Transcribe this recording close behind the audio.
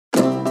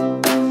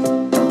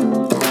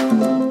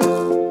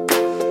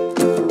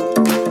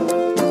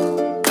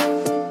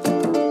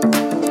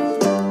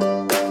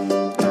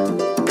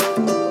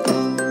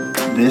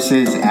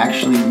This is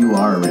Actually You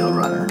Are a Real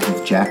Runner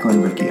with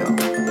Jacqueline Riccio.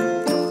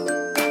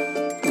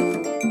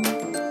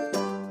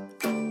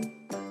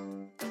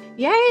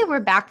 Yay,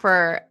 we're back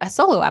for a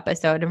solo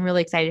episode. I'm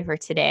really excited for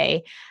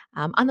today.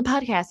 On the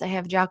podcast, I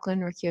have Jacqueline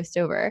Riccio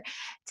Stover.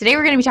 Today,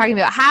 we're going to be talking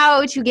about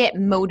how to get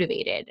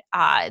motivated.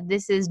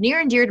 This is near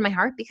and dear to my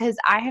heart because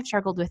I have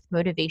struggled with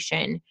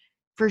motivation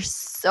for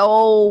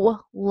so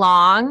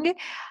long,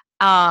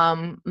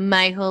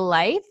 my whole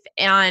life,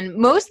 and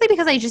mostly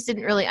because I just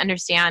didn't really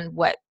understand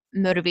what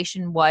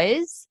motivation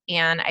was,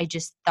 and I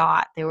just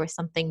thought there was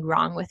something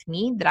wrong with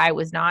me, that I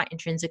was not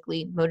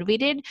intrinsically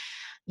motivated.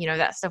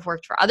 That stuff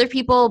worked for other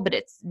people, but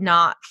it's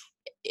not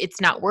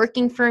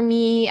working for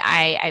me.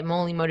 I'm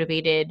only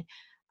motivated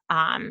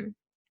to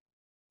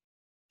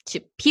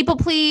people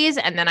please,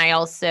 and then I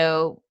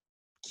also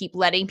keep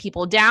letting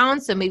people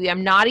down, so maybe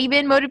I'm not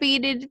even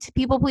motivated to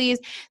people please.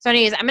 So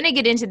anyways, I'm going to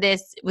get into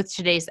this with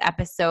today's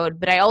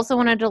episode, but I also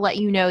wanted to let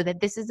you know that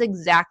this is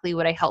exactly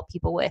what I help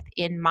people with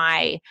in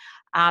my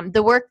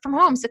the work from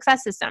home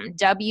success system,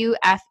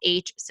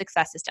 WFH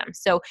success system.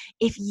 So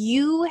if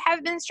you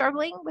have been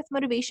struggling with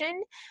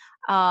motivation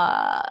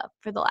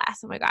for the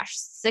last,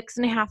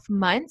 6.5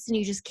 months, and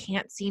you just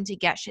can't seem to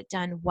get shit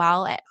done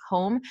while at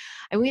home,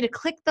 I want you to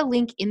click the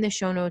link in the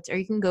show notes, or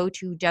you can go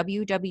to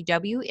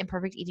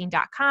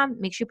www.imperfecteating.com.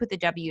 Make sure you put the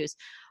W's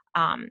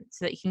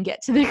so that you can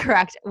get to the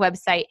correct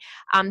website.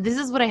 This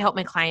is what I help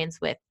my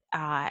clients with.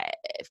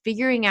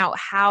 Figuring out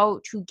how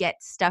to get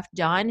stuff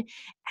done.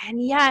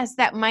 And yes,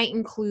 that might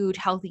include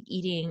healthy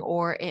eating,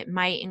 or it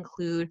might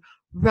include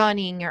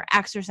running or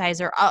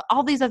exercise, or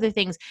all these other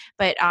things.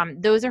 But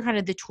those are kind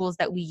of the tools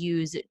that we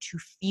use to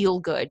feel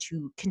good,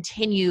 to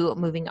continue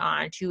moving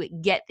on, to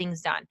get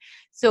things done.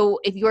 So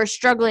if you're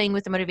struggling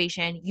with the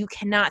motivation, you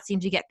cannot seem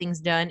to get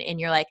things done, and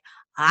you're like,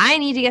 I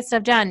need to get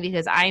stuff done,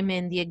 because I'm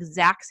in the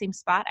exact same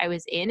spot I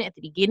was in at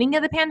the beginning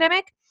of the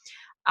pandemic.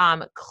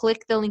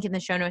 Click the link in the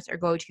show notes, or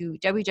go to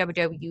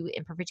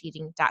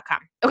www.imperfecteating.com.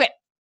 Okay.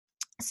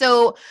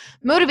 So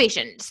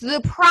motivation. So the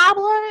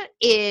problem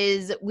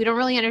is we don't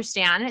really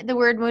understand the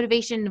word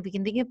motivation. We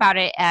can think about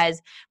it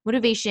as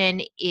motivation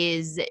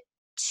is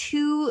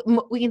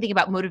we can think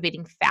about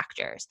motivating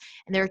factors.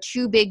 And there are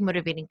two big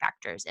motivating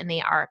factors, and they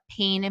are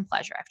pain and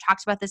pleasure. I've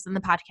talked about this in the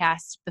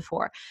podcast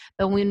before.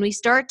 But when we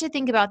start to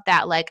think about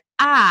that, like,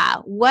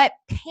 what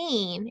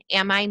pain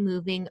am I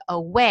moving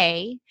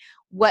away?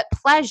 What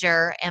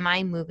pleasure am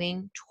I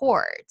moving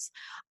towards?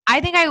 I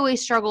think I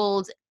always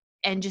struggled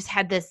and just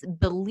had this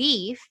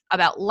belief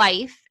about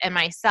life and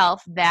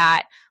myself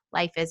that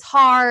life is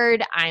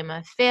hard, I'm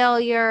a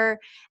failure,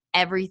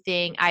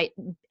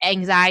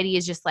 anxiety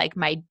is just like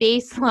my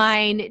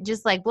baseline,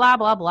 just like blah,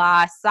 blah,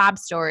 blah, sob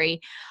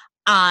story.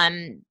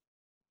 And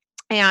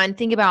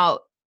think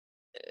about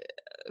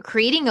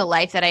creating a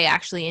life that I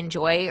actually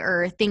enjoy,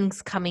 or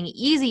things coming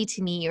easy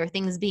to me, or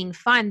things being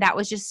fun. That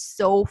was just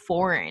so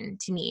foreign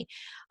to me.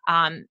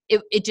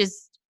 It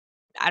just,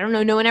 I don't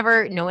know. No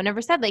one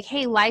ever said like,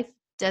 hey, life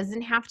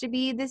doesn't have to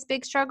be this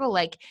big struggle.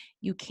 Like,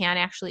 you can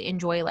actually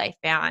enjoy life,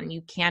 and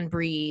you can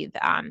breathe.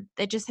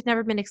 That just had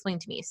never been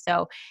explained to me.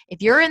 So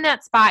if you're in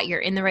that spot, you're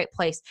in the right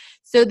place.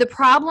 So the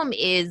problem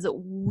is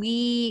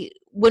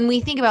when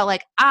we think about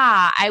like,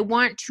 I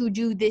want to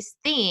do this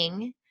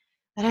thing,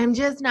 but I'm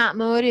just not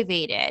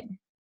motivated.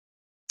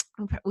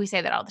 We say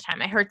that all the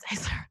time. I heard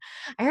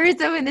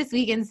someone this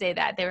weekend say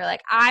that. They were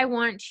like, I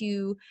want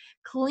to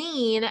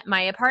clean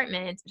my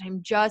apartment, but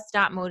I'm just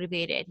not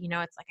motivated.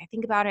 It's like, I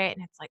think about it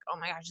and it's like, oh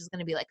my gosh, it's going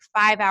to be like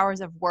 5 hours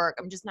of work.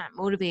 I'm just not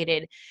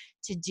motivated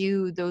to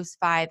do those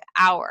 5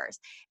 hours.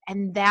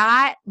 And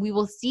that we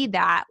will see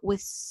that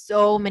with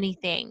so many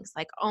things.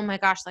 Like, oh my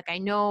gosh, like I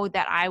know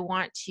that I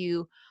want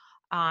to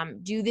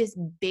do this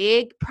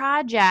big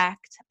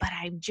project, but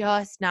I'm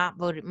just not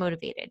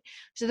motivated.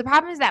 So the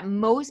problem is that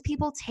most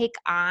people take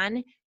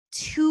on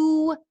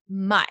too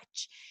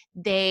much.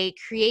 They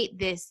create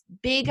this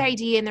big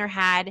idea in their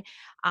head.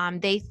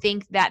 They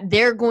think that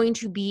they're going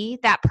to be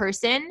that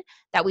person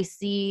that we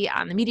see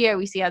on the media,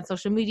 we see on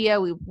social media,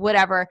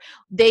 whatever.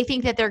 They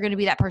think that they're going to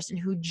be that person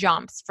who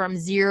jumps from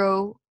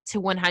 0 to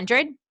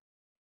 100.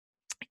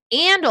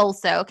 And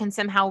also can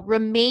somehow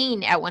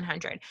remain at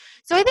 100.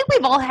 So I think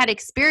we've all had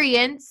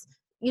experience,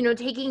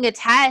 taking a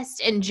test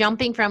and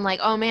jumping from like,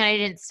 oh man, I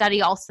didn't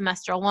study all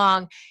semester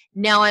long,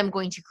 now I'm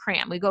going to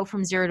cram. We go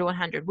from 0 to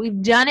 100.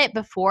 We've done it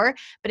before,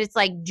 but it's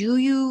like, do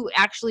you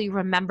actually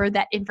remember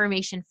that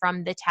information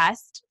from the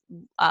test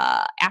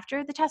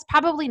after the test?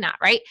 Probably not,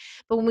 right?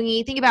 But when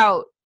you think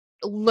about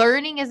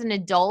learning as an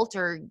adult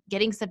or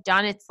getting stuff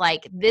done, it's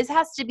like, this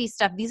has to be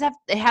stuff,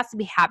 it has to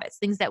be habits,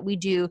 things that we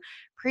do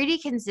pretty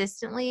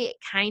consistently,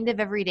 kind of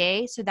every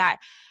day, so that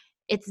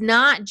it's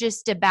not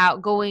just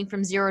about going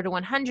from 0 to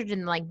 100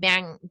 and like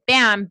bang,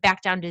 bam,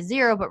 back down to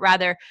 0, but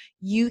rather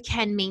you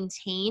can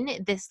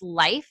maintain this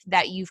life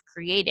that you've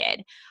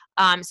created.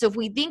 So if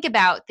we think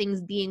about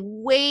things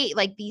being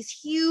like these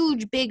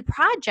huge, big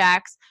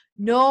projects,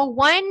 no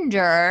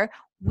wonder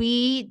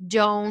we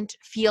don't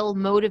feel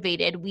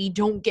motivated. We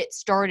don't get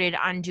started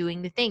on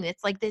doing the thing.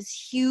 It's like this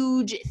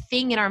huge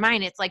thing in our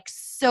mind. It's like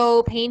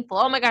so painful.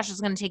 Oh my gosh,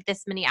 it's going to take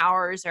this many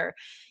hours or,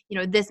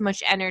 this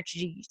much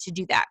energy to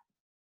do that.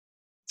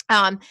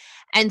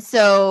 And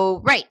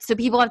so, right. So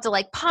people have to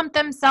like pump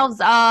themselves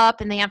up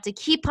and they have to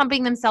keep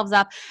pumping themselves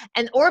up.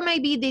 Or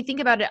maybe they think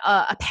about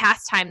a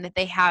pastime that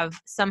they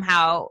have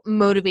somehow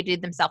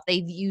motivated themselves.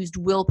 They've used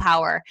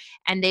willpower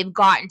and they've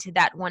gotten to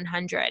that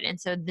 100. And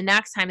so the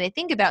next time they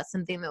think about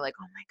something, they're like,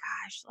 oh my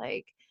gosh,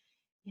 like,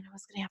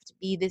 it's going to have to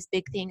be this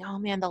big thing. Oh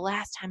man, the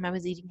last time I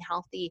was eating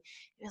healthy,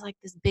 it was like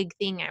this big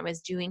thing. I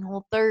was doing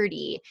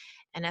Whole30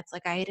 and it's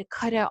like I had to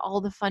cut out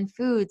all the fun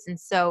foods. And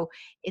so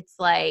it's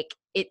like,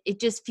 it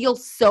just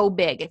feels so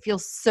big. It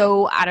feels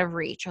so out of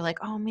reach. Or like,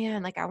 oh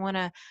man, like I want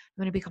to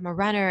become a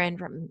runner, and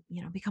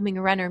becoming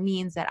a runner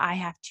means that I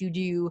have to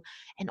do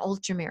an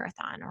ultra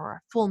marathon or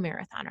a full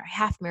marathon or a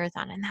half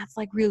marathon. And that's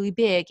like really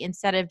big,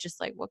 instead of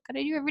just like, what could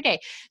I do every day?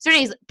 So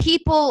anyways,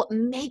 people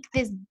make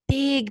this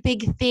big,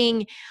 big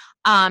thing.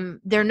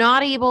 They're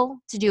not able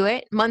to do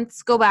it.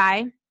 Months go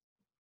by.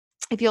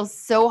 It feels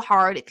so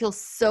hard. It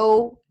feels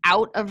so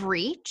out of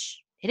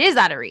reach. It is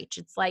out of reach.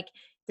 It's like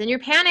it's in your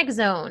panic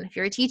zone. If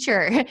you're a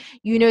teacher,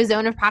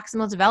 zone of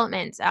proximal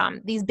development.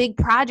 These big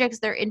projects,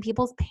 they're in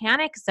people's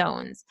panic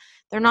zones.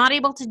 They're not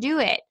able to do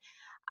it.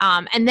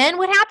 And then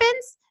what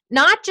happens?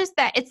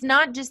 It's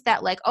not just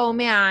that like, oh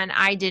man,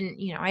 I didn't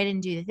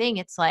do the thing.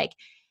 It's like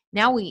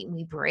now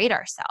we berate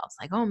ourselves.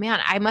 Like, oh man,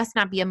 I must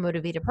not be a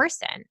motivated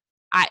person.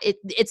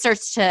 It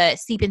starts to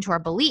seep into our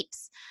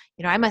beliefs.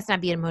 I must not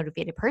be a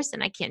motivated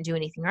person. I can't do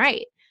anything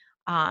right.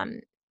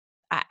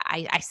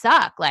 I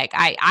suck. Like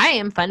I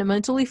am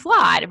fundamentally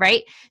flawed,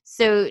 right?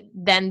 So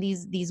then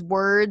these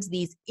words,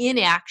 these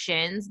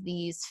inactions,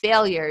 these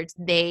failures,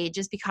 they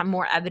just become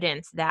more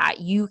evidence that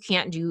you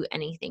can't do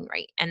anything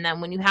right. And then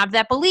when you have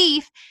that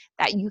belief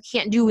that you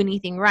can't do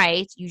anything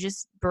right, you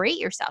just berate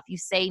yourself. You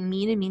say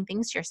mean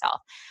things to yourself.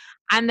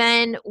 And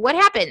then what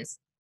happens?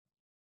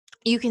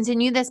 You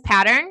continue this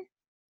pattern,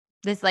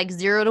 this like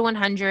 0 to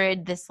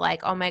 100, this like,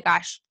 oh my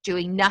gosh,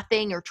 doing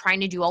nothing or trying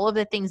to do all of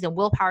the things and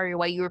willpower your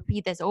way. You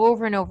repeat this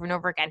over and over and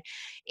over again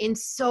in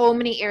so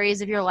many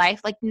areas of your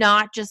life, like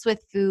not just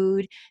with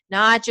food,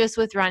 not just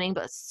with running,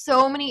 but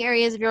so many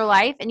areas of your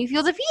life. And you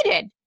feel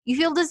defeated. You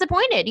feel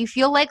disappointed. You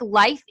feel like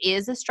life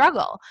is a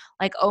struggle.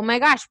 Like, oh my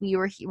gosh,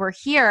 we're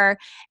here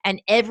and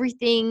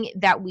everything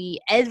that we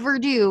ever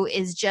do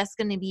is just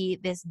going to be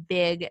this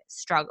big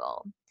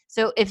struggle.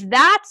 So if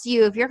that's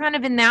you, if you're kind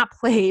of in that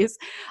place,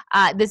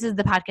 this is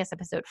the podcast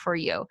episode for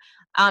you.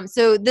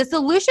 So the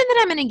solution that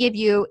I'm going to give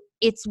you,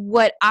 it's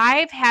what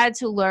I've had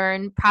to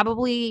learn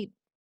probably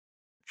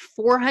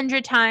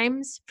 400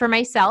 times for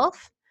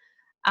myself.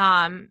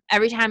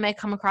 Every time I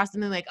come across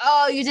something like,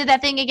 oh, you did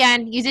that thing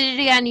again. You did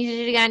it again. You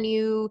did it again.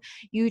 You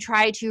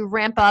try to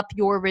ramp up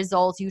your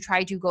results. You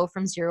try to go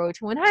from 0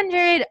 to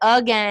 100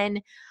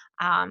 again.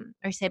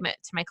 Or say to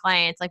my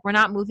clients, like, we're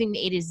not moving to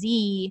A to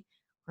Z.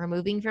 We're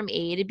moving from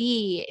A to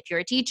B. If you're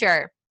a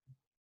teacher,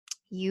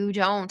 you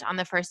don't, on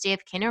the first day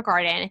of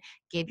kindergarten,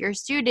 give your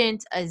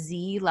student a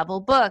Z level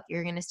book.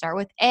 You're going to start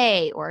with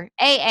A or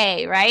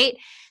AA, right?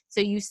 So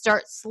you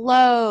start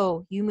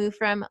slow. You move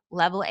from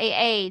level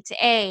AA to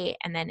A,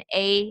 and then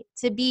A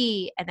to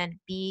B, and then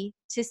B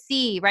to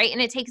C, right?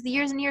 And it takes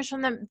years and years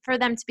for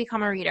them to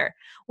become a reader.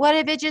 What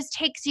if it just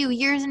takes you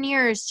years and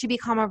years to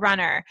become a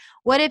runner?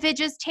 What if it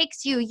just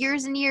takes you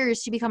years and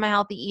years to become a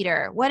healthy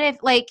eater? What if,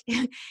 like,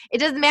 it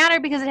doesn't matter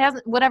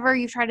because whatever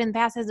you've tried in the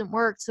past hasn't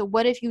worked. So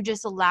what if you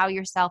just allow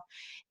yourself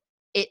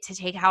it to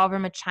take however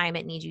much time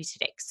it needs you to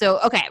take? So,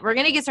 okay, we're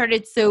going to get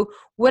started. So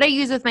what I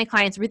use with my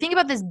clients, we think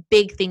about this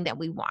big thing that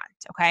we want,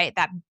 okay?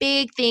 That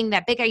big thing,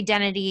 that big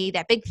identity,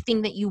 that big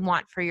thing that you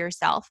want for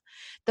yourself.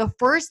 The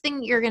first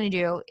thing you're going to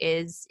do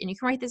is, and you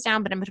can write this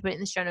down, but I'm going to put it in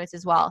the show notes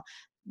as well.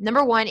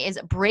 Number one is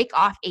break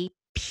off a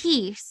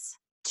piece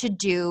to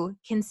do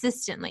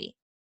consistently.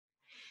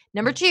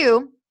 Number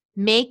two,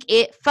 make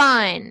it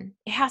fun.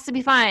 It has to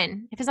be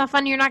fun. If it's not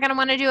fun, you're not going to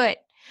want to do it.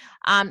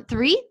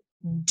 3,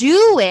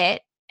 do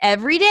it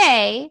every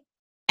day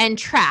and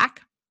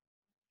track.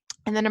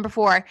 And then number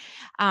 4,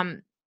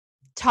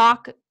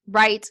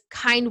 write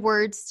kind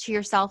words to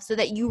yourself so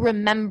that you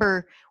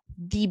remember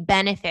the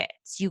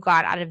benefits you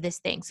got out of this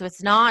thing. So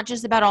it's not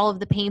just about all of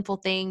the painful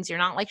things. You're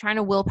not like trying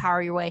to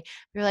willpower your way.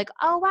 You're like,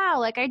 oh wow,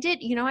 like I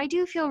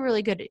do feel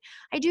really good.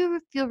 I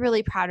do feel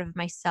really proud of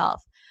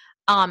myself.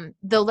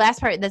 The last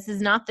part, this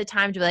is not the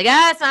time to be like,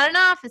 it's not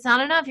enough. It's not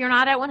enough. You're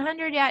not at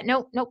 100 yet.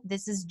 Nope.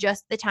 This is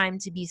just the time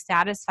to be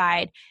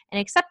satisfied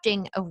and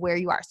accepting of where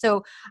you are.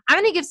 So I'm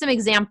going to give some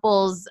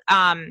examples,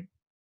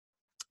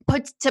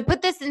 to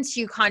put this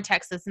into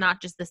context. It's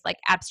not just this like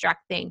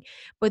abstract thing,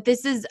 but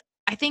this is,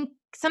 I think,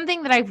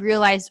 something that I've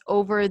realized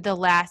over the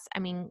last, I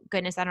don't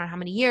know how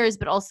many years,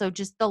 but also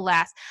just the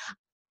last,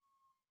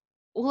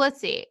 let's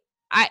see,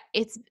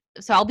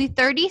 I'll be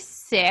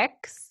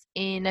 36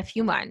 in a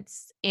few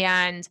months.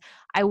 And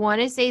I want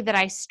to say that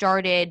I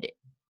started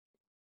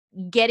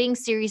getting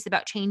serious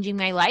about changing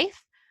my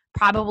life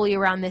probably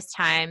around this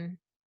time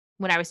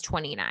when I was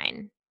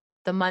 29.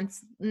 The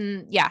months,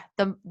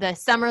 the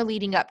summer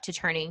leading up to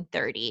turning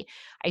 30,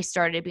 I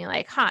started being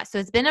like, so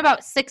it's been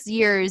about 6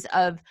 years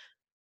of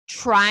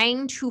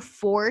trying to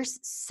force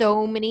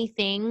so many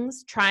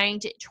things, trying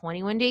to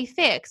 21-day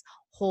fix,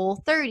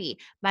 whole 30,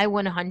 my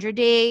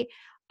 100-day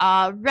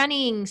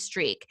running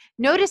streak.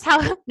 Notice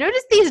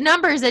these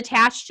numbers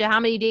attached to how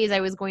many days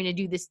I was going to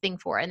do this thing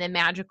for, and then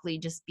magically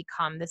just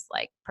become this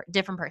like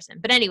different person.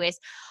 But anyways,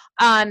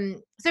 so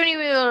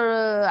anyway,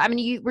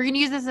 we're gonna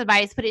use this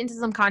advice, put it into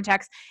some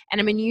context, and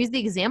I'm gonna use the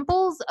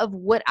examples of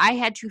what I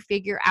had to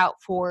figure out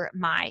for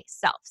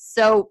myself.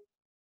 So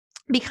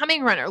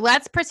becoming a runner.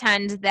 Let's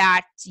pretend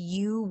that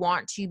you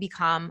want to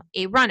become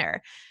a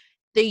runner.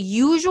 The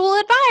usual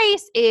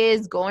advice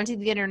is go onto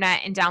the internet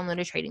and download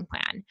a training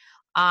plan.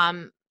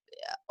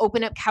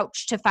 Open up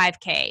Couch to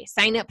 5K,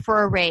 sign up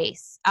for a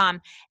race.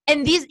 And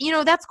these,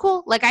 that's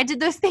cool. Like I did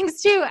those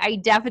things too. I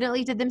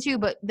definitely did them too.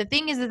 But the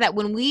thing is that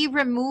when we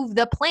remove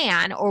the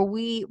plan or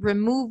we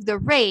remove the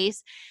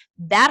race,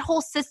 that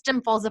whole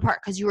system falls apart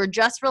because you are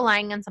just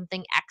relying on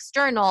something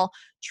external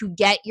to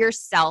get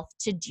yourself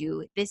to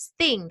do this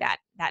thing, that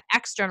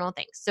external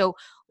thing. So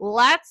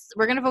we're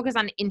going to focus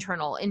on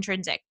internal,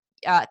 intrinsic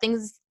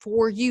things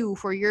for you,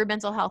 for your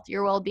mental health,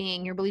 your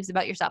well-being, your beliefs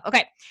about yourself.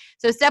 Okay.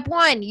 So step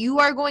one, you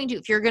are going to,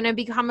 if you're going to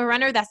become a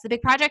runner, that's the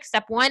big project.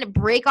 Step one,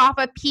 break off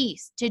a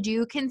piece to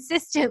do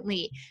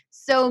consistently.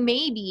 So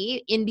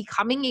maybe in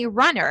becoming a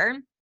runner,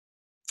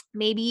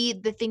 maybe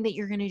the thing that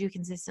you're going to do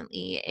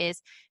consistently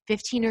is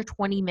 15 or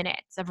 20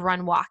 minutes of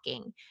run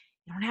walking.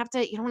 You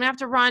don't have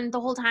to run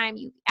the whole time.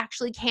 You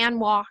actually can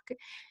walk.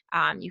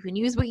 You can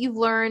use what you've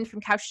learned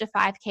from Couch to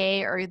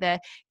 5K or the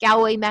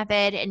Galloway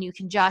method, and you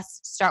can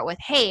just start with,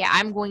 hey,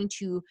 I'm going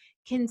to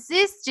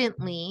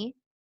consistently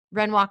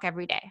run walk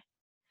every day.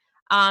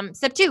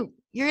 Step two,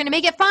 you're going to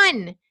make it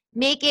fun.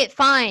 Make it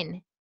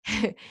fun.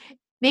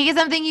 Make it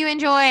something you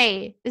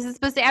enjoy. This is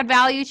supposed to add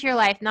value to your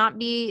life, not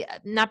be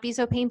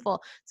so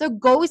painful. So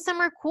go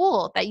somewhere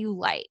cool that you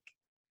like.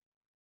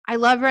 I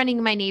love running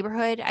in my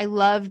neighborhood. I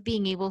love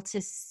being able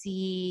to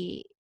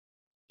see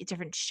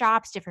different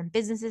shops, different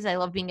businesses. I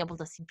love being able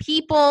to see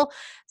people,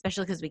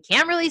 especially because we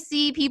can't really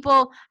see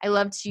people. I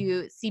love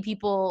to see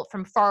people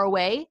from far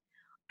away.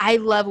 I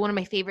love one of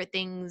my favorite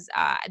things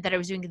that I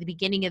was doing at the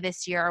beginning of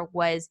this year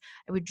was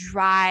I would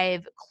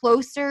drive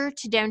closer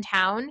to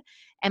downtown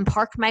and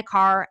park my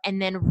car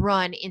and then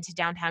run into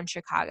downtown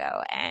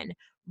Chicago and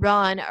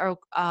run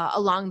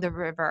along the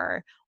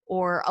river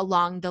or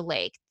along the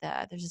lake.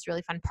 There's this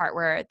really fun part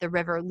where the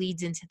river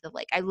leads into the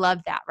lake. I love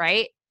that,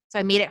 right? So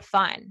I made it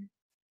fun.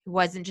 It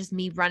wasn't just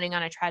me running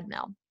on a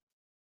treadmill.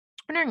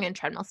 Running on a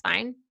treadmill's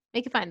fine.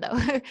 Make it fun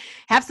though.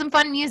 Have some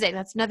fun music.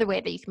 That's another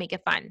way that you can make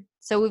it fun.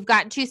 So we've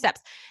got 2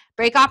 steps.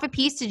 Break off a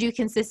piece to do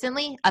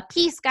consistently. A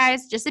piece,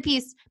 guys, just a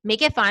piece.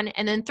 Make it fun.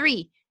 And then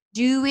 3,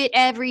 do it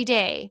every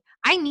day.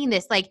 I mean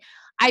this. Like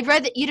I've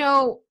read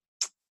that,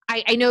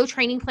 I know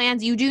training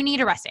plans, you do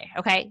need a rest day,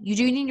 okay? You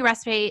do need a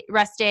rest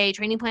day.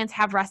 Training plans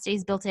have rest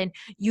days built in.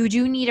 You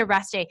do need a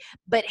rest day,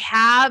 but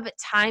have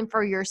time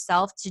for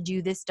yourself to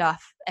do this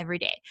stuff every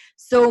day.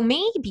 So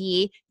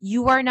maybe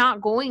you are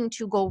not going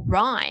to go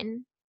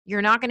run.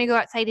 You're not going to go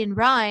outside and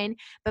run,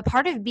 but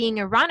part of being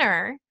a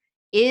runner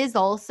is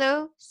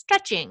also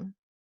stretching.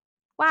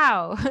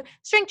 Wow.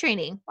 Strength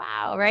training.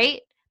 Wow,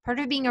 right? Part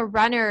of being a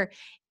runner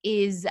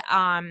is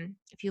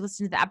if you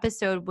listen to the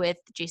episode with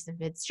Jason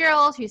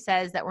Fitzgerald, who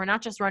says that we're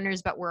not just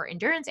runners, but we're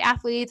endurance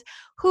athletes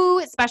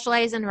who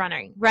specialize in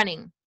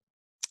running.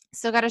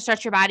 Still got to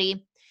stretch your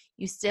body.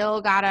 You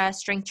still got to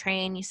strength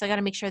train. You still got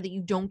to make sure that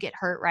you don't get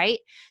hurt, right?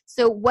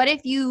 So what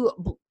if you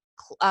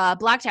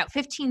blocked out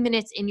 15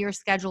 minutes in your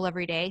schedule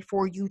every day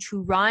for you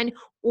to run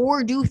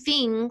or do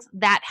things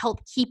that help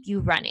keep you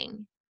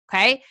running,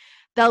 okay?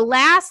 The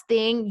last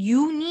thing,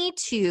 you need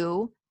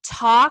to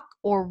talk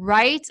or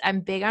write.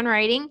 I'm big on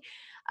writing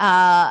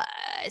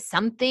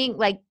something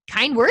like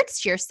kind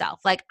words to yourself.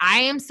 Like, I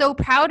am so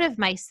proud of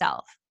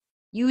myself.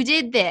 You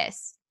did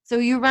this. So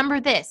you remember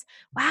this.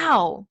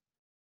 Wow.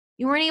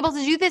 You weren't able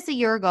to do this a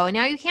year ago and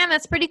now you can.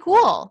 That's pretty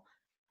cool.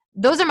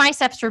 Those are my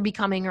steps for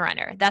becoming a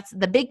runner. That's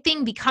the big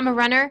thing. Become a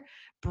runner.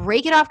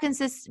 Break off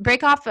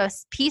a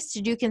piece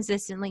to do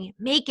consistently.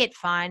 Make it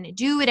fun.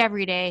 Do it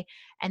every day.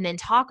 And then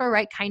talk or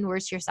write kind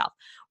words to yourself.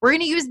 We're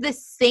going to use the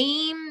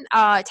same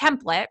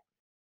template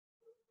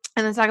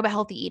and then talk about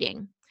healthy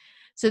eating.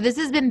 So this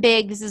has been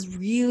big. This is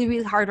really,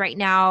 really hard right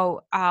now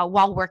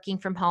while working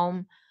from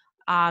home.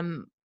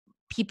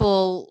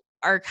 People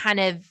are kind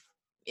of,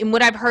 and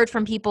what I've heard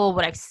from people,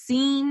 what I've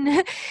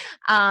seen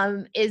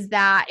is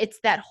that it's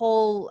that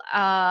whole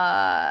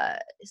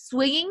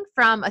swinging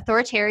from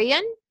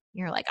authoritarian.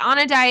 You're like on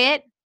a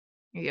diet.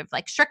 You have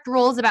like strict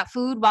rules about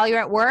food while you're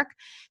at work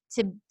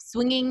to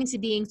swinging to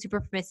being super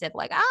permissive.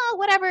 Like,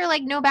 whatever,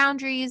 like no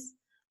boundaries,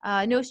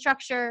 no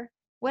structure,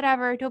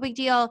 whatever, no big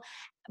deal.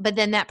 But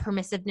then that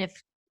permissiveness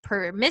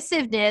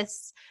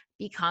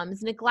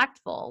becomes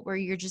neglectful, where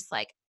you're just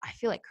like, I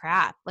feel like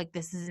crap. Like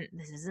this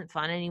isn't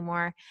fun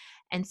anymore.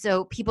 And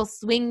so people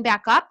swing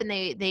back up and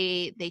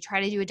they try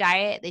to do a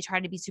diet. They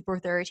try to be super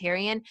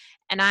authoritarian.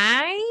 And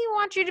I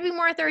want you to be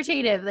more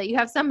authoritative, that you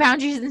have some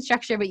boundaries and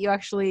structure, but you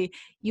actually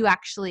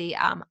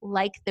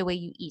like the way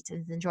you eat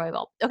and it's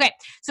enjoyable. Okay.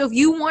 So if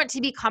you want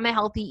to become a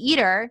healthy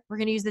eater, we're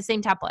going to use the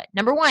same template.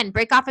 Number 1,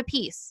 break off a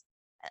piece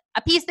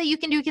that you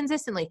can do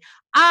consistently.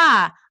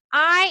 I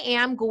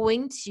am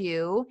going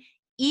to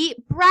eat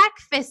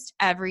breakfast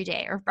every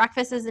day, or if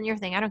breakfast isn't your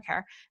thing, I don't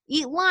care.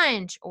 Eat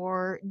lunch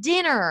or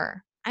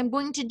dinner. I'm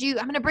going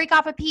to break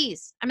off a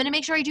piece. I'm going to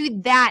make sure I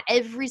do that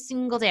every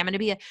single day. I'm going to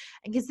be a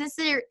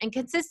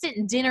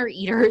consistent dinner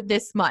eater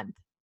this month.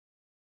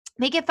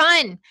 Make it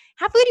fun.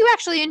 Have food you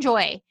actually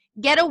enjoy.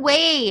 Get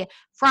away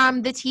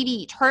from the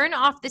TV. Turn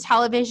off the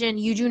television.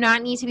 You do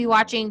not need to be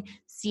watching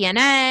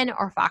CNN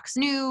or Fox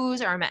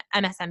News or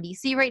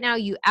MSNBC right now.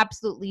 You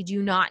absolutely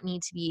do not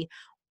need to be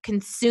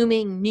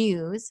consuming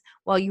news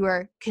while you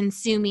are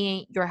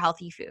consuming your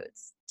healthy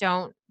foods.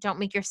 Don't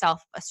make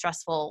yourself a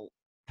stressful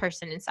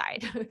person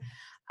inside.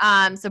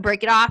 So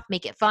break it off,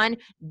 make it fun,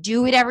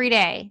 do it every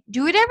day.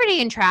 Do it every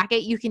day and track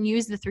it. You can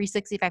use the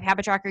 365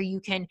 habit tracker.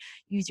 You can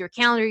use your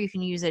calendar. You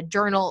can use a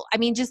journal. I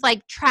mean, just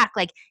like track,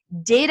 like,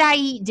 did I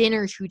eat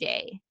dinner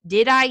today?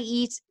 Did I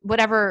eat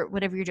whatever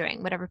you're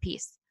doing, whatever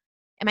piece?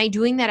 Am I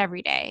doing that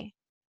every day?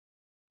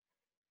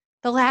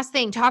 The last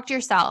thing, talk to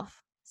yourself.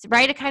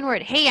 Write a kind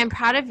word. Hey, I'm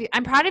proud of you.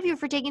 I'm proud of you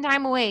for taking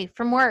time away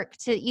from work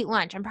to eat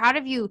lunch. I'm proud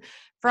of you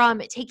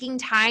from taking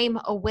time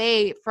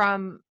away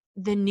from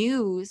the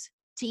news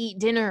to eat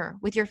dinner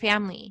with your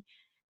family,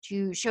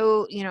 to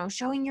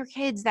showing your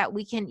kids that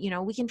we can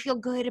feel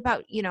good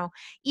about,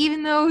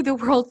 even though the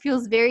world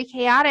feels very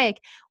chaotic,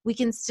 we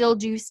can still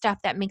do stuff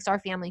that makes our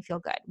family feel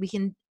good.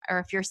 Or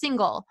if you're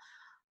single,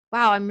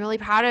 wow, I'm really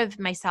proud of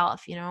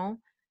myself.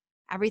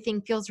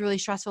 Everything feels really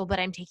stressful, but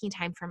I'm taking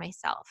time for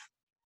myself,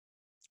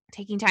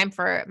 taking time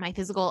for my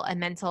physical and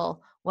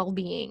mental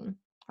well-being,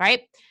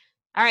 right?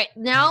 All right,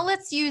 now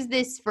let's use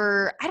this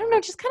for, I don't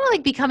know, just kind of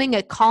like becoming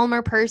a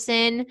calmer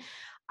person.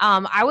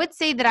 I would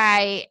say that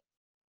I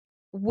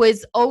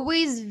was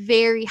always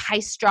very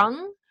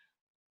high-strung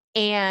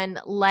and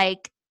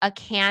like a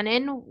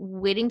cannon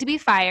waiting to be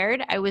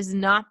fired. I was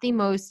not the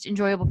most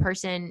enjoyable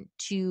person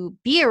to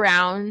be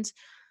around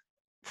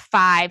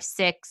 5,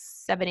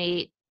 6, 7,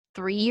 8,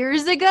 3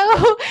 years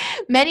ago.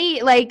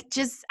 Many, like,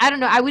 just, I don't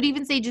know, I would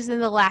even say just in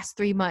the last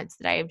 3 months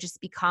that I have just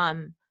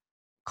become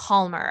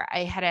calmer.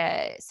 I had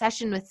a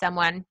session with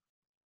someone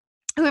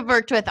who I've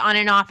worked with on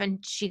and off, and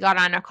she got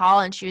on a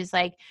call and she was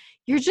like,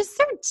 you're just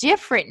so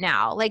different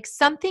now. Like,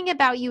 something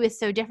about you is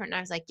so different. And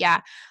I was like,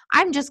 yeah,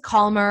 I'm just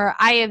calmer.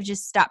 I have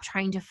just stopped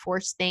trying to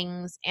force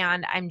things,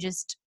 and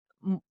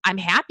I'm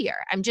happier.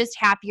 I'm just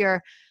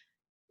happier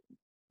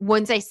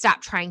once I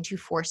stopped trying to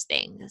force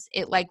things.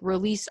 It like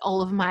released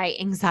all of my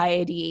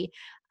anxiety,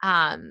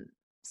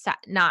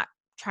 not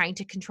trying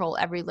to control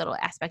every little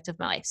aspect of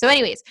my life. So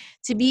anyways,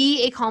 to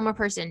be a calmer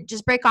person,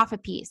 just break off a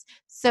piece.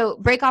 So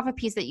break off a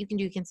piece that you can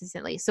do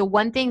consistently. So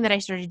one thing that I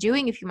started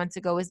doing a few months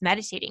ago was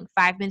meditating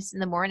 5 minutes in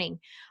the morning.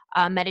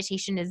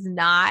 Meditation is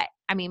not,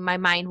 my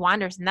mind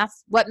wanders, and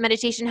that's what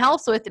meditation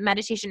helps with.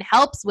 Meditation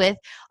helps with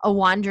a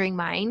wandering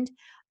mind.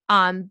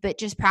 But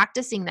just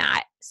practicing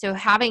that. So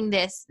having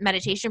this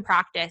meditation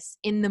practice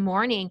in the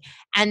morning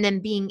and then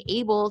being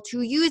able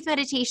to use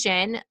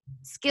meditation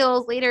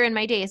skills later in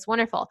my day is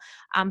wonderful.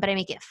 But I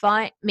make it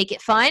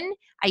fun.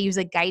 I use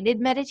a guided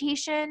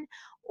meditation,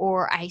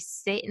 or I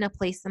sit in a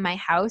place in my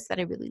house that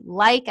I really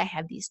like. I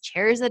have these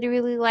chairs that I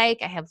really like.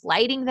 I have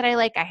lighting that I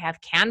like. I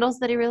have candles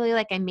that I really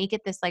like. I make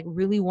it this like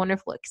really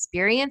wonderful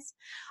experience.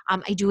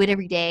 I do it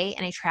every day,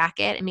 and I track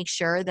it and make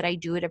sure that I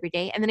do it every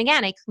day. And then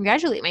again, I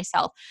congratulate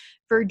myself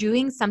for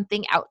doing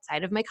something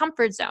outside of my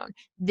comfort zone.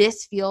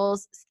 This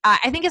feels,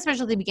 I think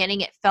especially at the beginning,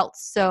 it felt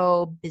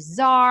so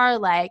bizarre.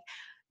 Like,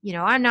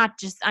 I'm not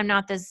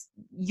this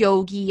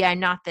yogi. I'm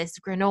not this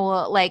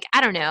granola. Like,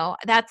 I don't know.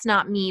 That's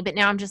not me. But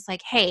now I'm just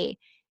like, hey,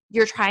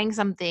 you're trying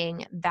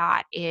something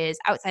that is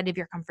outside of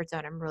your comfort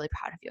zone. I'm really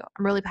proud of you.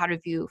 I'm really proud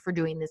of you for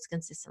doing this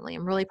consistently.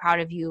 I'm really proud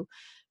of you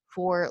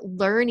for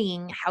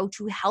learning how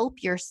to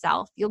help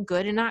yourself feel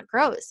good and not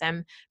gross.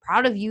 I'm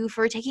proud of you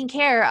for taking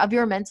care of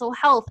your mental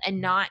health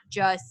and not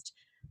just,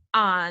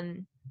 I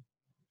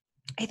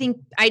think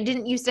I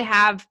didn't used to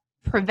have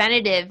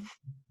preventative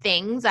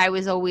things. I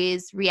was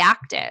always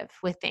reactive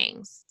with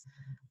things.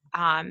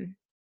 Grabbing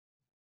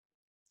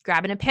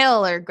a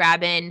pill or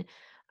grabbing,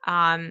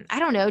 I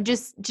don't know,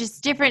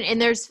 just different.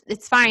 And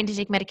it's fine to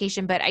take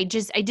medication, but I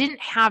didn't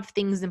have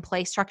things in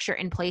place, structure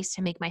in place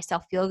to make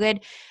myself feel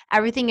good.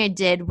 Everything I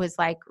did was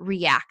like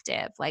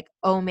reactive, like,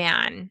 oh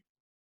man,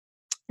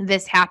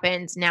 this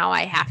happened. Now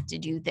I have to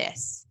do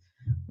this.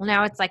 Well,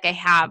 now it's like I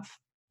have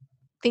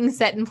things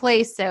set in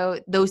place, so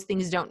those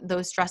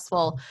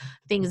stressful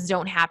things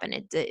don't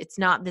happen. It's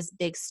not this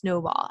big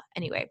snowball.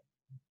 Anyway,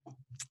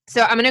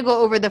 so I'm going to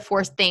go over the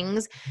 4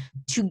 things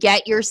to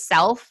get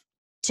yourself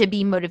to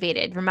be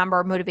motivated.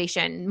 Remember,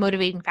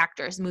 motivating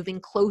factors: moving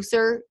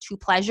closer to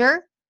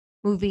pleasure,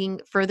 moving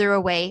further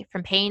away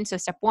from pain. So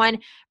step 1,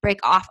 break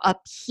off a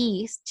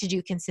piece to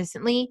do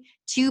consistently.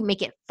 2,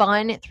 make it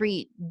fun.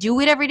 3,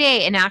 do it every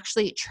day and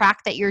actually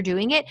track that you're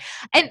doing it.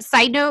 And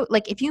side note,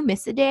 like if you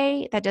miss a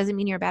day, that doesn't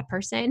mean you're a bad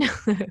person.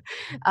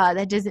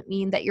 That doesn't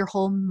mean that your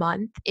whole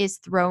month is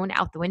thrown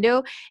out the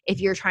window.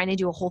 If you're trying to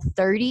do a whole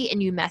 30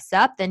 and you mess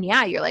up, then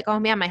yeah, you're like, oh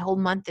man, my whole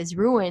month is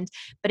ruined.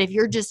 But if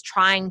you're just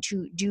trying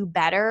to do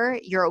better,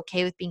 you're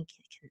okay with being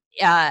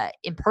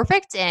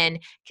imperfect and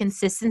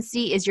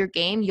consistency is your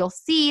game, you'll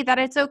see that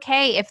it's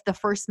okay if the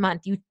first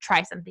month you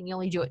try something, you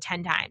only do it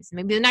 10 times.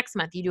 Maybe the next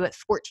month you do it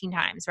 14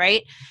 times,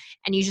 right?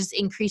 And you just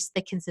increase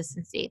the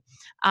consistency.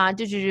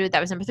 That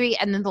was number 3.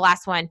 And then the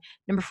last one,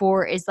 number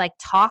 4, is like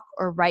talk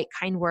or write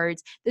kind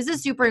words. This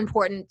is super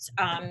important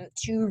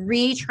to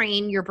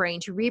retrain your brain,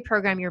 to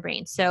reprogram your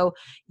brain. So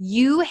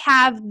you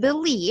have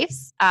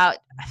beliefs.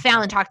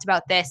 Fallon talked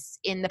about this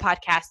in the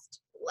podcast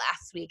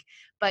last week,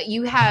 but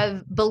you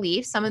have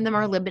beliefs. Some of them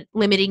are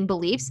limiting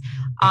beliefs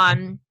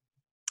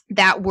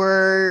that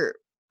were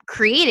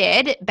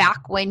created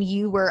back when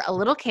you were a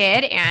little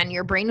kid and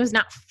your brain was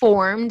not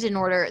formed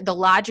the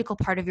logical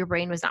part of your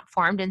brain was not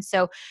formed. And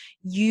so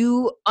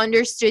you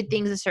understood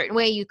things a certain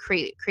way. You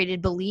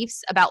created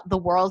beliefs about the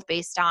world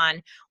based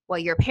on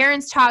what your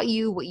parents taught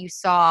you, what you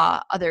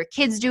saw other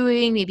kids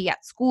doing, maybe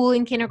at school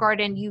in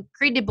kindergarten. You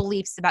created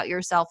beliefs about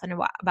yourself and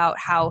about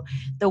how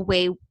the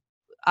way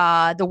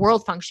the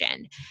world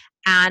functioned.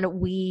 And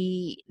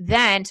we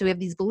have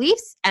these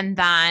beliefs, and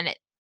then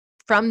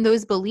from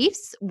those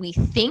beliefs, we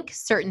think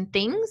certain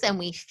things and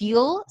we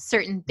feel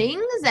certain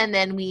things, and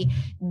then we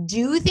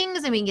do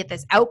things and we get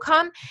this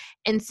outcome.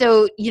 And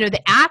so,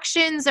 the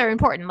actions are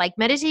important. Like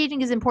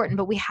meditating is important,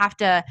 but we have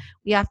to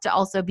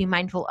also be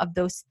mindful of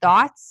those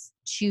thoughts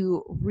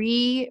to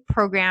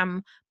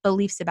reprogram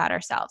beliefs about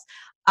ourselves.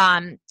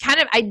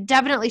 I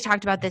definitely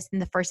talked about this in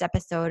the first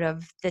episode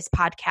of this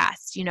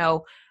podcast,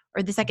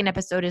 or the second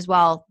episode as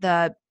well.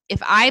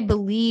 If I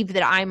believe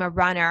that I'm a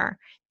runner,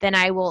 then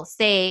I will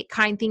say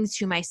kind things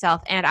to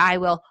myself and I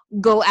will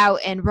go out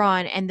and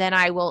run, and then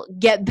I will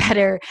get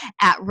better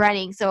at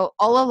running. So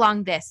all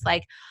along this,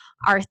 like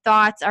our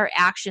thoughts, our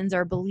actions,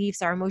 our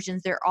beliefs, our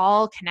emotions, they're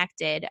all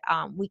connected.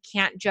 We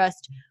can't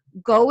just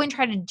go and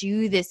try to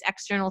do this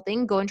external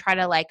thing, go and try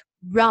to like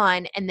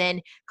run and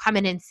then come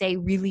in and say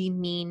really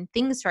mean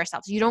things to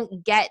ourselves. You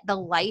don't get the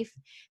life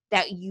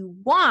that you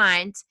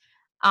want.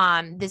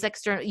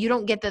 You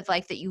don't get the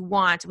life that you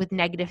want with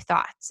negative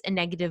thoughts and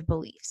negative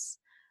beliefs.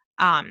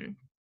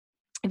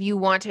 If you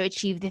want to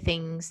achieve the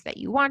things that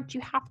you want,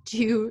 you have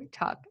to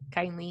talk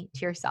kindly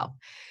to yourself.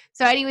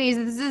 So anyways,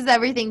 this is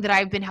everything that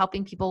I've been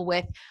helping people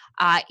with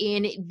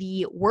in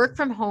the Work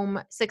From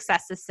Home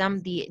Success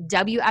System, the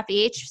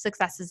WFH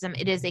Success System.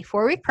 It is a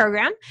 4-week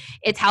program.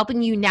 It's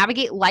helping you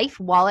navigate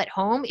life while at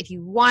home. If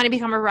you want to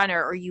become a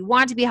runner, or you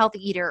want to be a healthy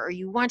eater, or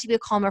you want to be a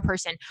calmer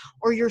person,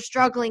 or you're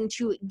struggling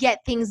to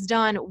get things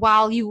done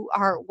while you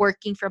are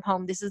working from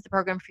home, this is the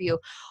program for you.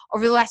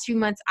 Over the last few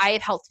months, I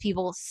have helped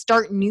people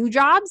start new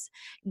jobs,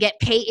 get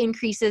pay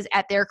increases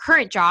at their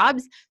current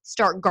jobs,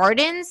 start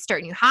gardens,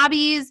 start new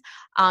hobbies,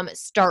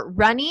 start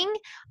running,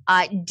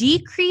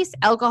 decrease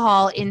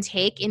alcohol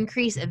intake,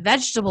 increase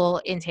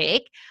vegetable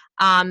intake.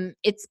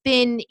 It's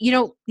been,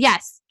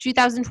 yes,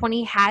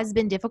 2020 has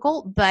been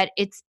difficult, but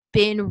it's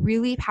been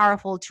really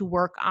powerful to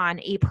work on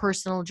a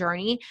personal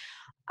journey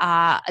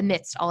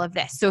amidst all of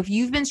this. So if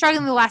you've been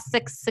struggling the last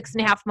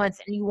 6.5 months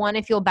and you want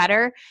to feel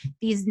better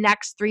these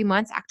next 3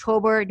 months,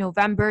 October,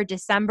 November,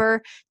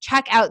 December,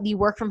 check out the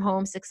Work From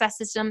Home Success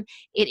System.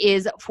 It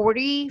is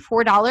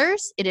 $44.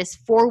 It is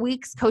 4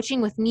 weeks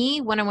coaching with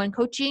me, one-on-one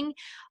coaching.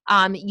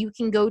 You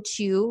can go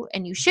to,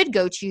 and you should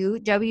go to,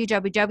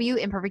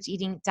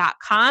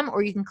 www.imperfecteating.com,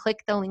 or you can click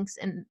the links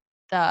in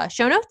the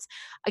show notes.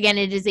 Again,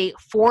 it is a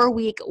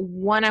 4-week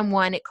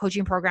one-on-one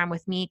coaching program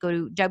with me. Go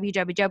to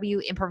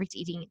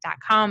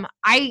www.imperfecteating.com.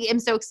 I am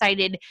so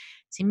excited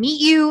to meet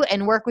you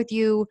and work with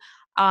you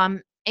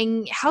and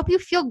help you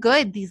feel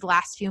good these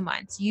last few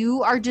months.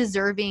 You are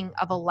deserving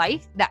of a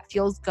life that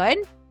feels good.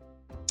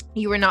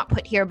 You were not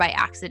put here by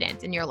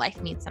accident, and your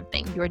life means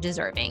something. You're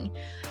deserving.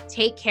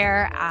 Take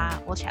care.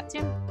 We'll chat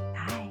soon.